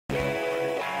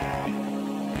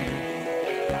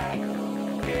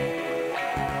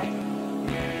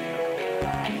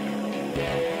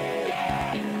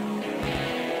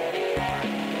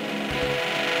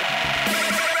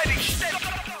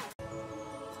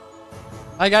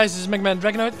Hi guys, this is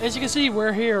MegaDragonoid. As you can see,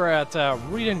 we're here at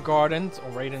Raiden Gardens.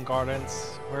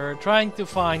 We're trying to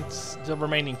find the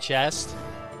remaining chest.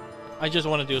 I just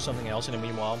want to do something else in the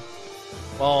meanwhile.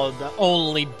 Well, the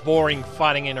only boring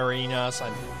fighting in arenas.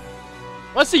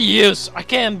 What's the use? I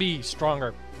can be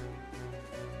stronger.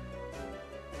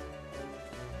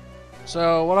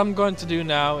 So what I'm going to do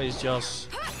now is just,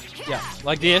 yeah,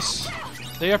 like this.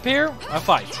 They appear, I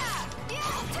fight.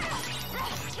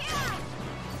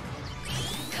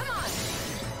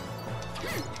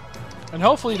 And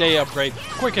hopefully they upgrade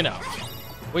quick enough.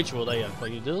 Which will they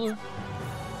actually do?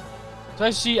 So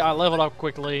as you see, I leveled up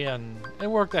quickly and it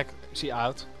worked actually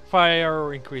out.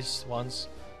 Fire increased once.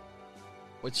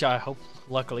 Which I hope,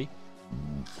 luckily.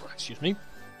 Excuse me.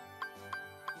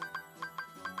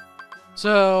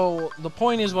 So, the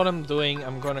point is what I'm doing.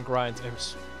 I'm gonna grind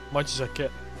as much as I can.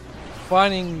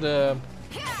 Finding the...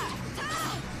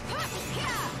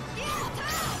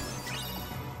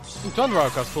 Thunder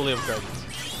Rock got fully upgraded.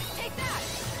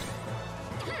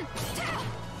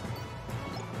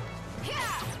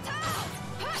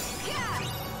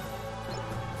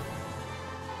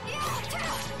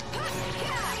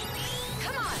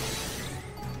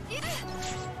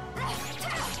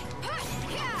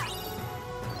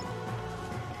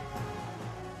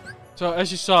 So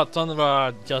as you saw,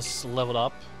 Thunder just leveled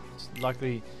up.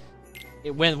 Luckily,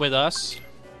 it went with us.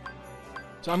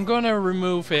 So I'm gonna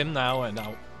remove him now. And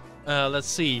now, let's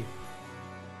see.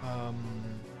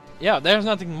 Yeah, there's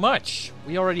nothing much.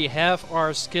 We already have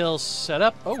our skills set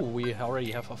up. Oh, we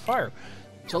already have a fire.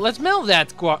 So let's melt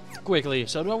that quickly,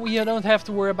 so that we don't have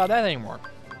to worry about that anymore.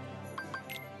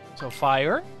 So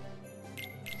fire,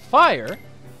 fire,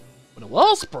 with a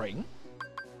wellspring.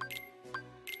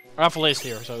 I have a list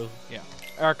here, so yeah.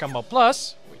 Air combo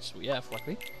plus, which we have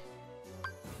luckily.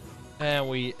 And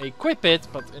we equip it,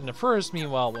 but in the first,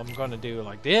 meanwhile, I'm gonna do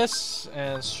like this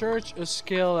and search a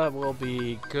skill that will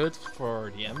be good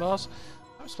for the end boss.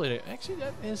 I'm splitting. Actually,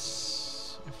 that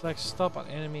is inflict stop on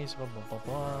enemies. Blah blah blah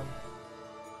blah.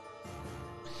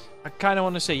 I kind of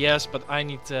want to say yes, but I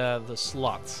need the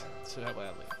slot.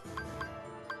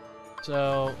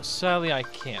 So sadly I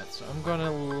can't. So I'm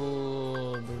gonna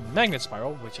do magnet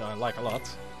spiral, which I like a lot.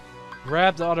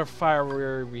 Grab the other fire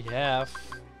where we have,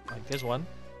 like this one.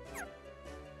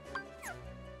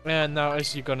 And now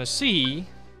as you're gonna see,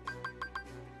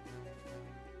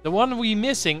 the one we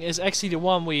missing is actually the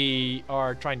one we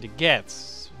are trying to get,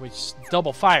 which is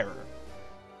double fire.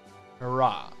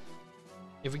 Hurrah.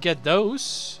 If we get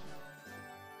those,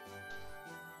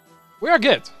 we are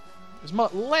good. It's my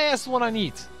last one I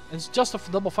need. It's just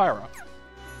a double fire up.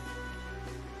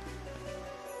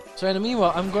 So in the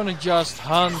meanwhile, I'm gonna just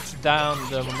hunt down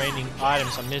the remaining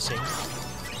items I'm missing.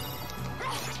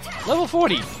 Level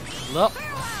 40.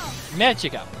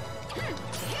 Magic up.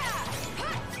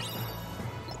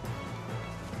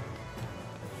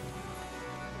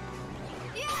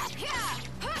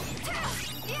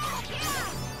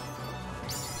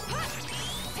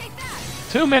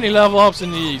 Too many level ups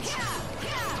indeed.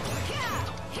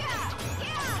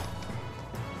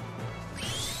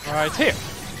 Right here.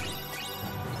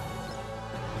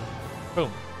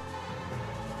 Boom.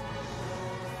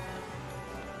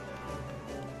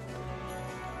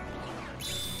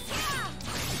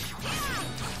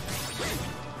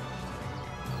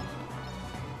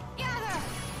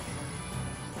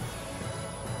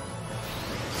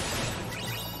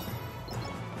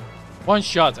 One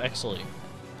shot, actually.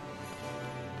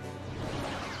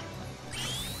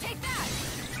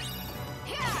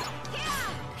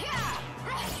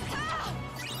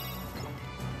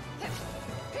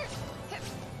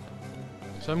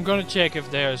 So I'm gonna check if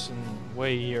there's a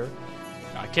way here.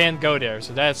 I can't go there,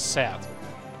 so that's sad.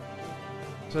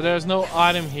 So there's no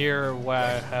item here where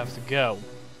I have to go.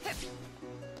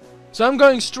 So I'm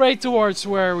going straight towards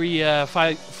where we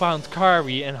found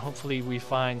Kari, and hopefully we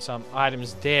find some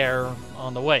items there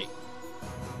on the way.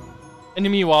 In the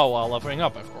meanwhile, while leveling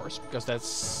up, of course, because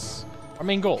that's our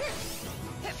main goal.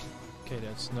 Okay,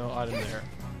 there's no item there.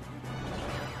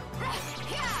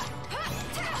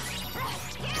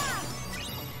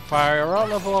 Fire up,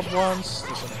 level up once.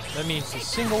 That means the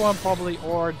single one probably,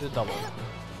 or the double.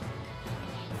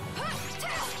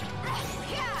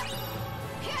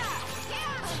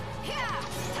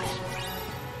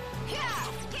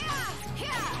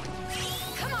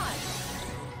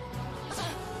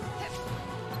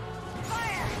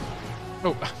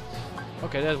 Oh,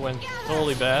 okay, that went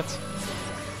totally bad.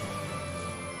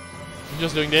 I'm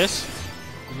just doing this.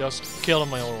 I'm just killing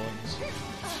my own ones.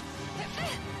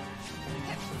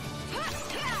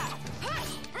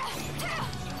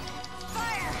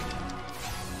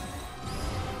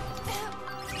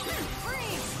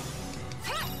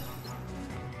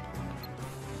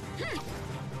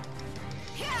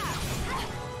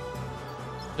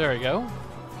 There we go.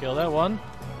 Kill that one.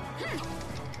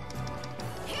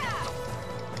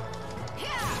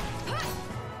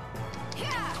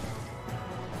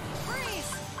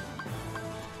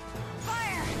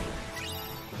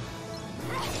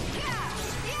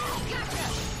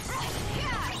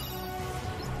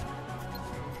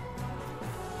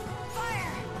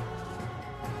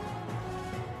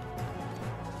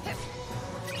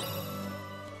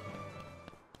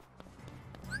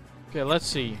 Okay, let's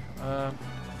see.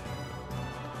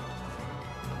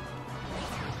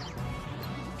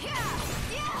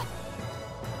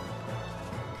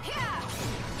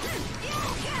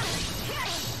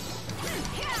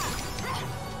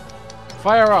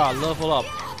 Fire on, level up.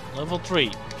 Level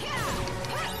 3.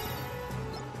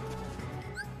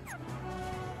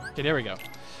 Okay, there we go.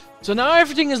 So now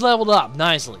everything is leveled up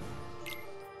nicely.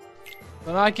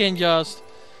 And I can just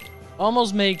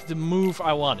almost make the move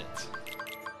I wanted.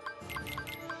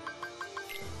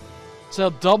 So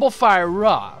double fire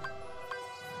raw.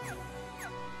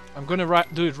 I'm gonna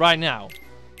do it right now.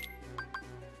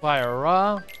 Fire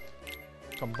raw.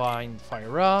 Combine fire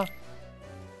raw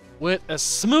with a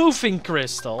smoothing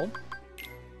crystal.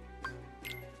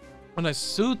 And a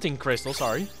soothing crystal,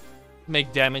 sorry.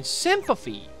 Make damage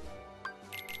sympathy.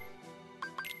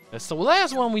 That's the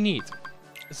last one we need.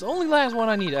 It's the only last one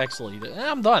I need actually. And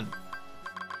I'm done.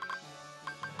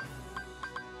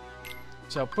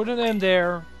 So put it in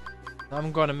there.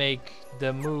 I'm gonna make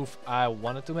the move I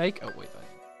wanted to make. Oh wait,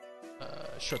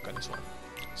 shotgun this one.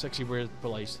 It's actually weird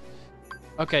placed.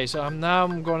 Okay, so I'm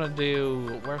gonna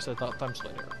do. Where's the time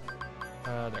slider?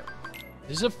 There.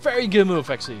 This is a very good move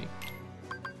actually.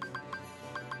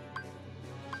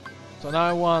 So now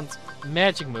I want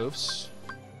magic moves.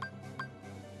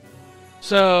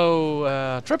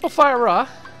 So triple fire raw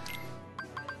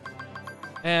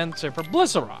and triple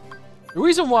blizzard raw. The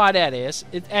reason why that is,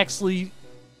 it actually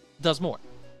does more.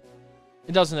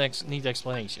 It doesn't need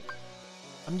explanation.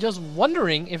 I'm just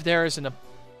wondering if there is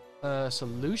a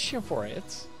solution for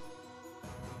it.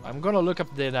 I'm gonna look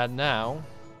up that now.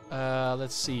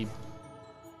 Let's see.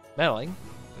 Meddling.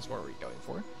 That's what we're going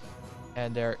for.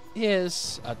 And there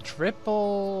is a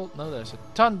triple... No, there's a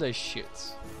thunder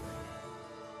shoot.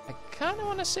 I kind of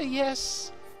want to say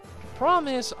yes.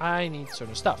 Promise I need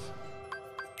certain stuff.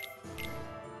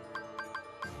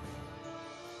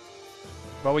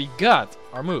 But we got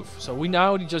our move. So we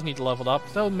now just need to level it up.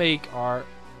 That'll make our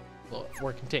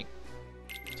working thing.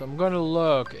 So I'm going to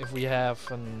look if we have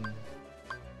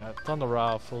a Thunder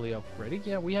Ra fully upgraded.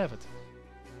 Yeah, we have it.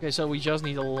 Okay, so we just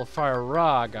need a little Fire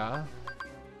Raga.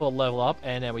 We'll level up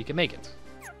and then we can make it.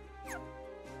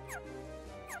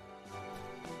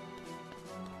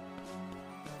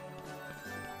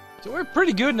 So we're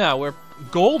pretty good now. We're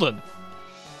golden.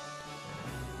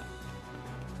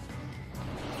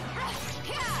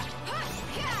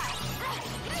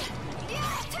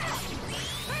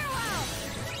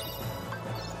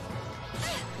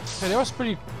 Okay, that was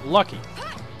pretty lucky.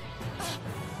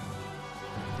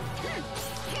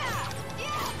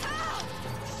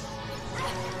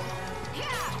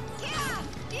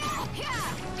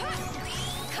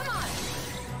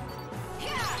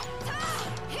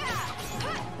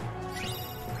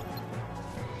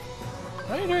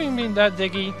 Are you doing me that,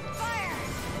 Diggy?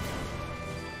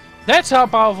 That's how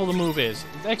powerful the move is.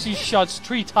 It actually shuts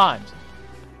 3 times.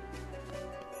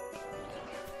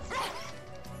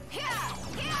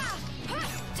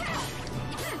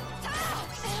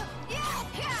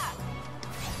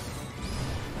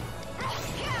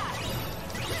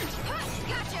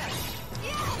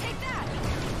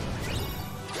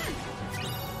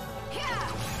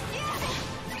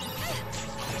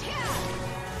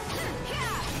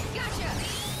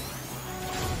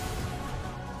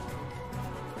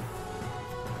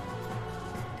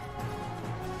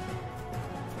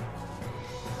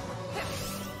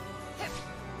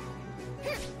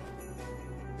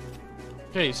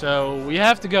 Okay, so we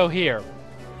have to go here.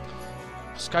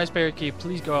 Sky Spirit Key,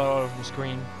 please go out of the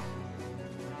screen.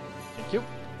 Thank you.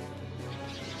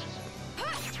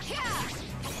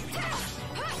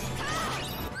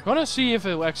 Gonna see if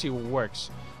it actually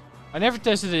works. I never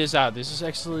tested this out. This is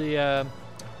actually,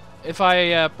 if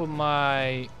I put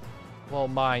my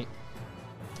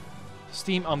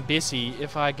Steam on busy,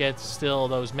 if I get still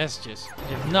those messages.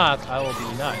 If not, I will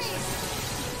be nice.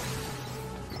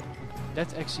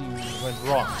 That actually went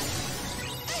wrong.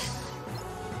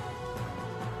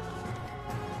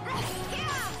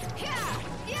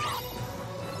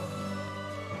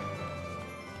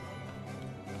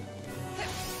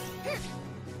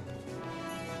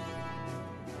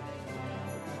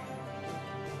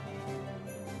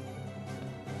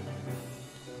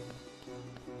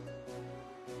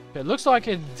 It looks like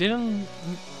it didn't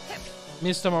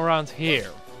miss them around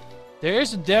here. There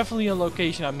is definitely a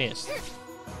location I missed.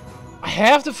 I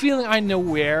have the feeling I know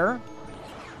where.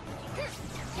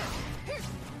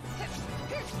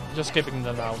 Just skipping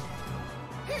them now.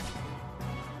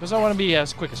 Because I want to be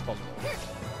as quick as possible.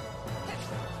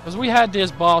 Because we had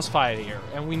this boss fight here,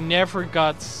 and we never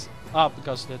got up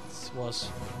because it was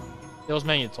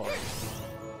mandatory.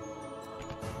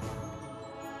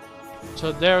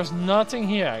 So there's nothing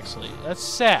here actually. That's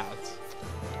sad.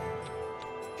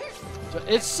 So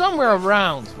it's somewhere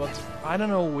around, but I don't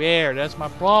know where. That's my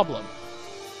problem.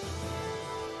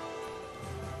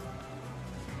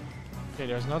 Okay,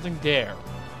 there's nothing there.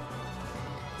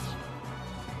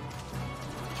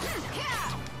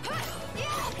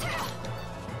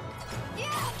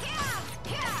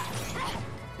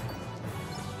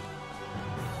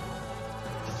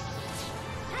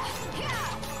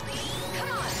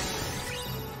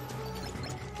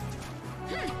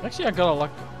 Actually, I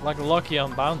got like lucky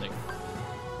on bounding.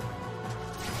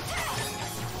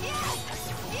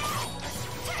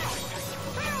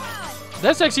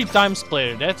 That's actually time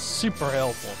splitter. That's super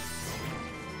helpful.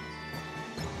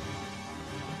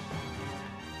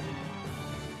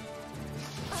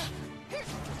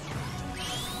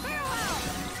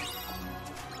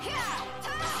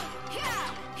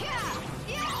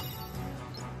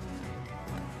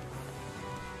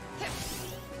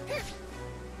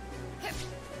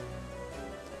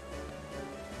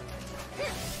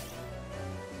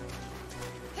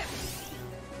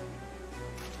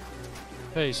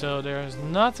 Okay, so there's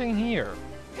nothing here.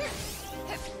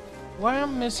 Why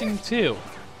am I missing two?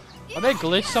 Are they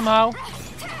glitched somehow?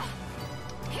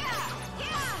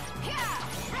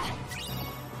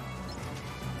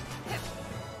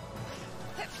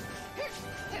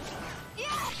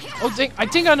 Oh, I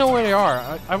think I know where they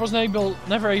are. I was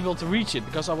never able to reach it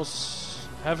because I was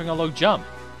having a low jump.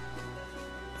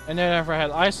 And I never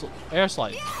had air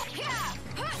slide.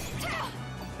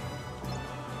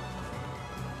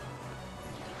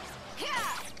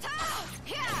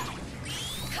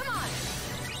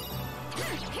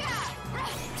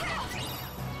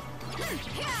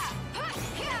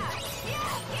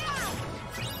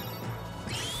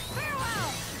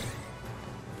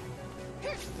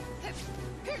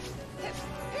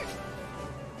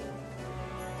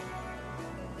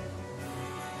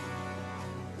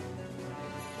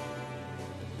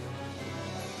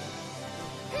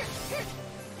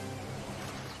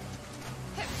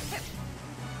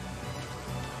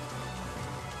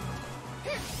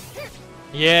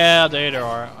 Yeah, there they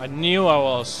are. I knew I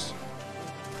was.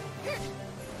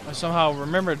 I somehow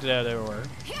remembered that they were.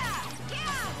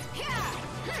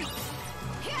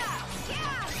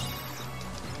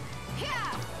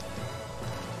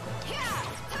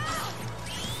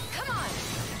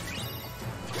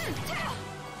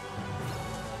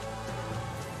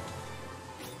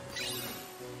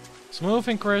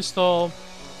 Smoothing crystal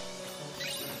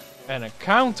and a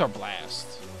counter blast.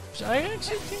 Which I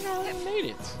actually think I already made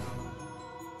it.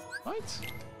 What?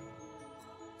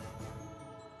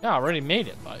 Yeah, I already made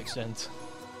it by accident.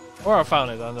 Or I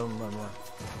found it, I don't remember.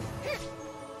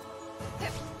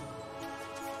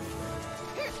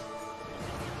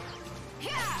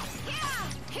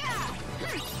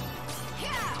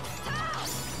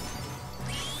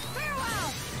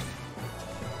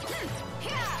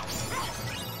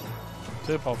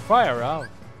 Tip of fire out,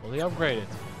 fully upgraded.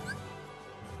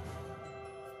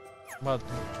 But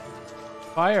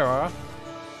fire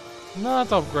not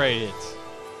upgraded.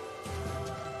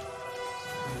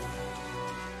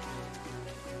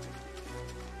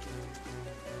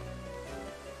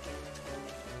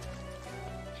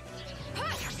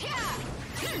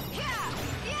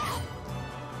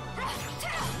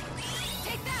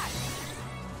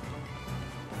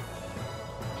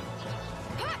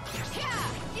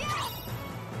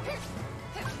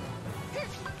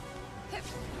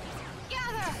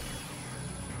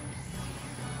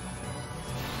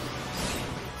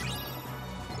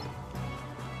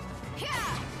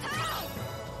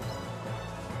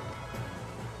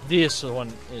 This one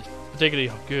is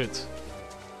particularly good.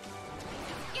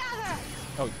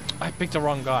 Oh, I picked the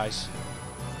wrong guys.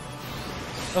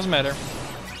 Doesn't matter.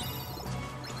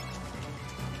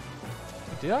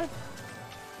 Did I?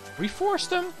 We forced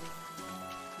them?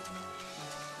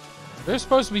 They're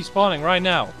supposed to be spawning right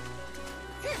now.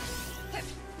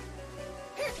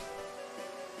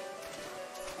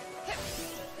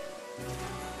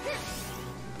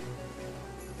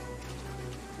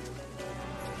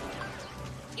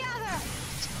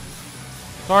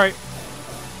 Sorry.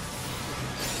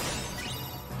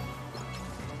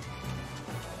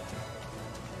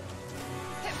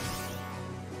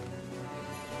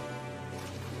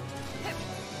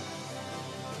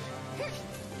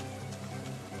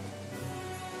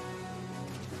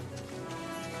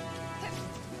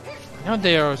 Now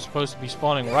they are supposed to be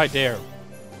spawning right there.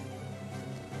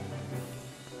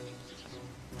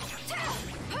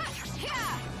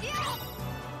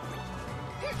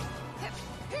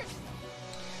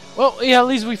 Well, yeah, at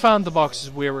least we found the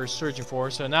boxes we were searching for,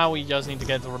 so now we just need to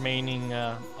get the remaining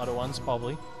other ones,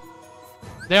 probably.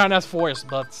 They are not forced,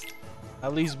 but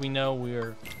at least we know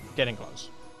we're getting close.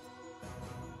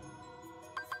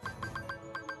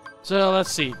 So,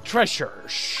 let's see.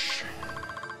 Treasures.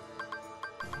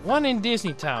 One in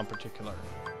Disney Town, particular.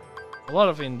 A lot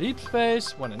of in Deep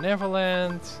Space, one in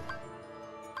Neverland,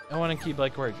 and one in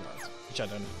Keyblade Graveyard, which I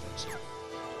don't know. So.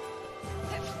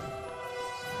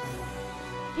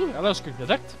 Ooh, hello, Screen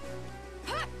Detect.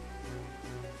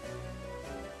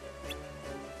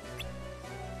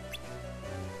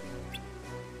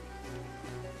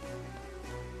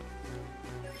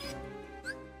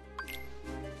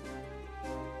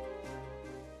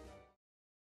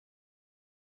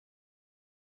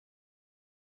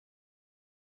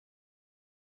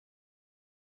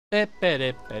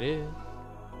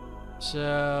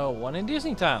 So, one in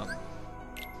Disney Town.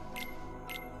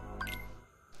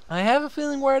 I have a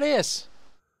feeling where it is.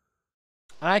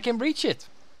 I can reach it.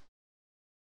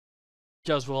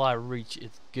 Just will I reach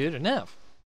it good enough?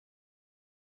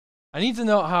 I need to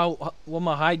know what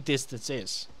my height distance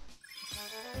is.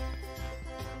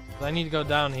 So I need to go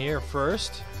down here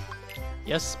first.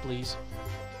 Yes, please.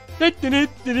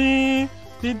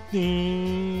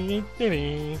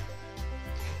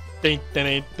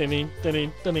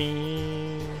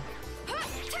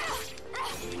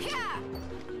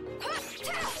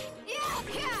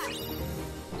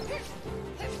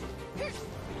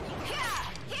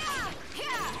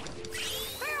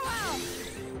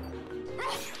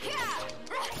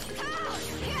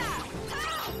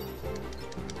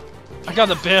 I got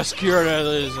the best cure that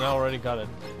is, and I already got it.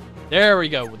 There we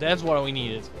go. That's what we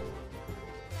needed.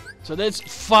 So that's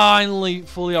finally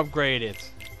fully upgraded.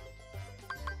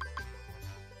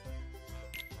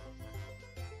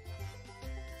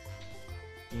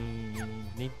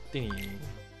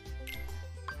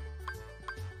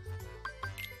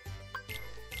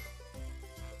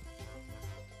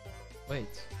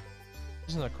 Wait,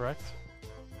 isn't that correct?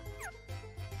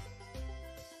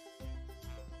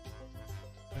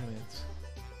 Wait a minute.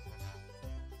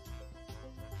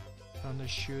 Thunder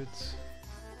shoot.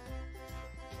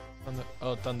 Thunder.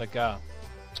 Oh, Thunder Ga.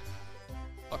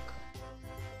 Fuck.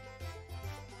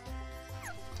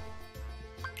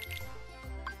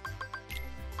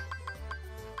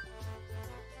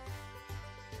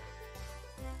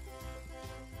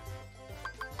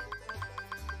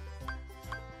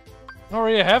 I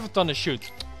already have a Thunder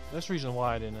shoot. That's the reason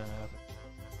why I didn't have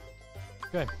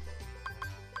it. Okay.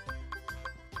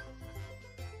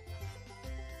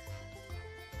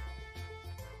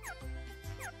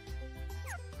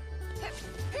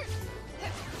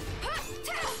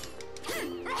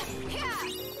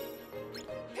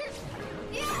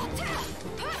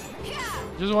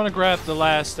 Just want to grab the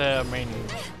last main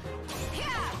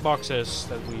boxes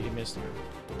that we missed here.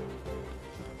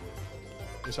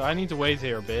 Okay, so I need to wait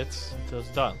here a bit until it's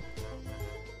done.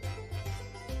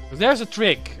 But there's a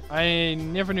trick. I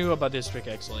never knew about this trick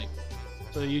actually.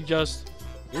 So you just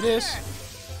do this,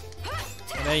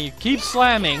 and then you keep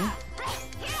slamming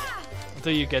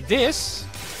until you get this.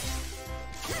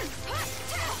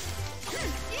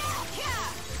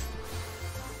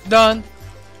 Done.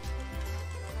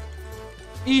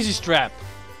 Easy strap.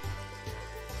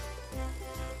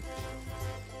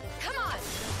 Come on.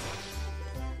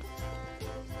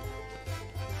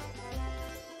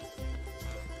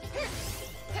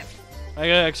 I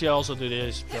could actually also do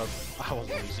this, but I was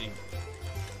lazy.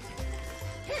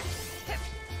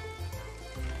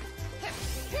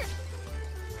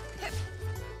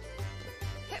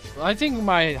 I think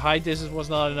my height distance was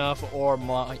not enough, or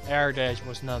my air dash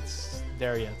was not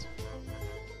there yet.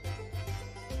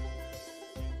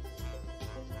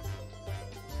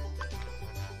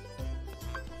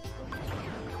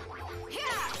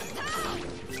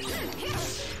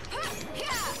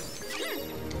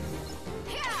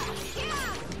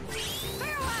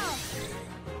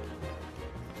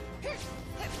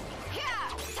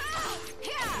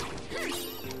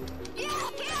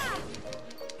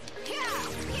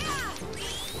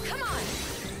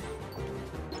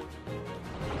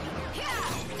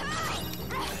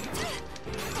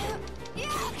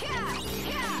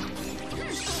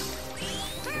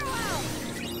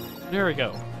 There we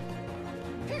go.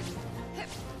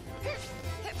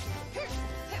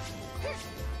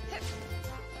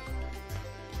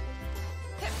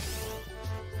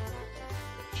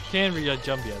 Can't really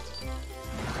jump yet.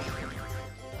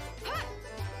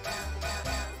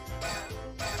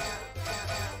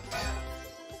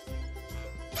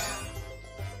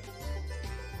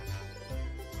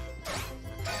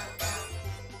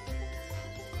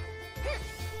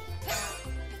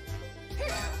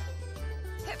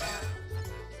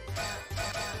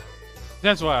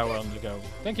 That's why I wanted to go.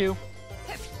 Thank you.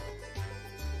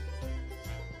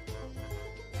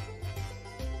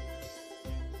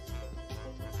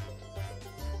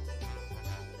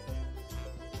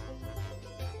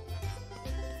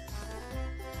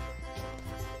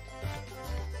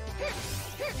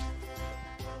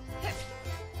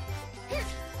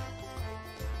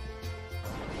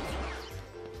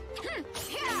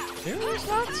 Serious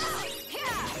nuts?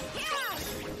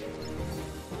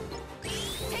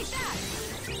 Take that.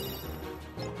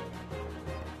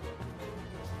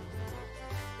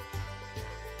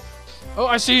 Oh,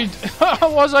 I see. I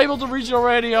was able to reach it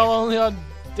already. I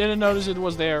didn't notice it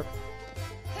was there.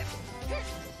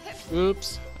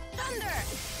 Oops. Thunder.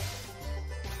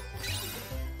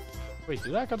 Wait,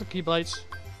 did I got the keyblades?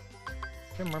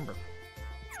 Can't remember.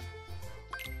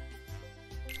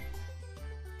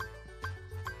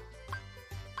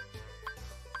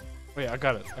 Wait, I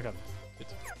got it. I got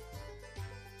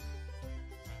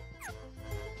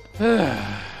it.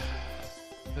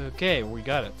 Okay, we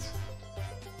got it.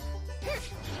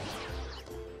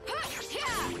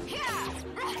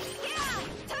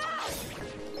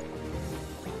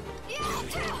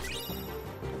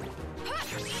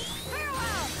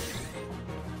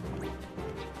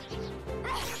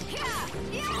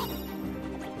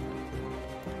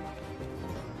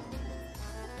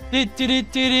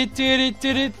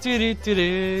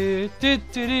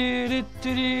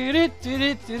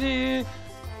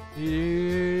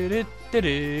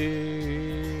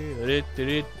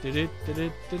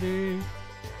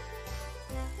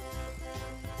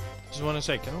 Just want to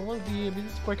say, can I load the bit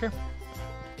quicker?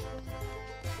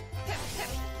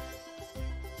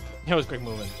 That was quick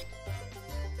moving.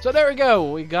 So there we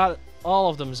go, we got all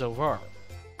of them so far.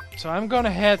 So I'm gonna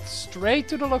head straight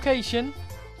to the location.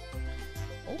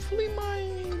 Hopefully my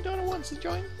daughter wants to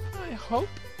join, I hope.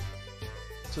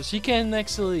 So she can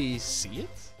actually see it.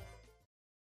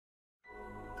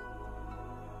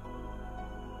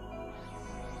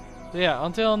 So yeah,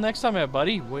 until next time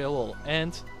everybody, we will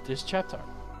end this chapter.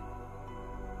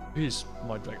 Peace,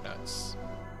 my Dragonoids.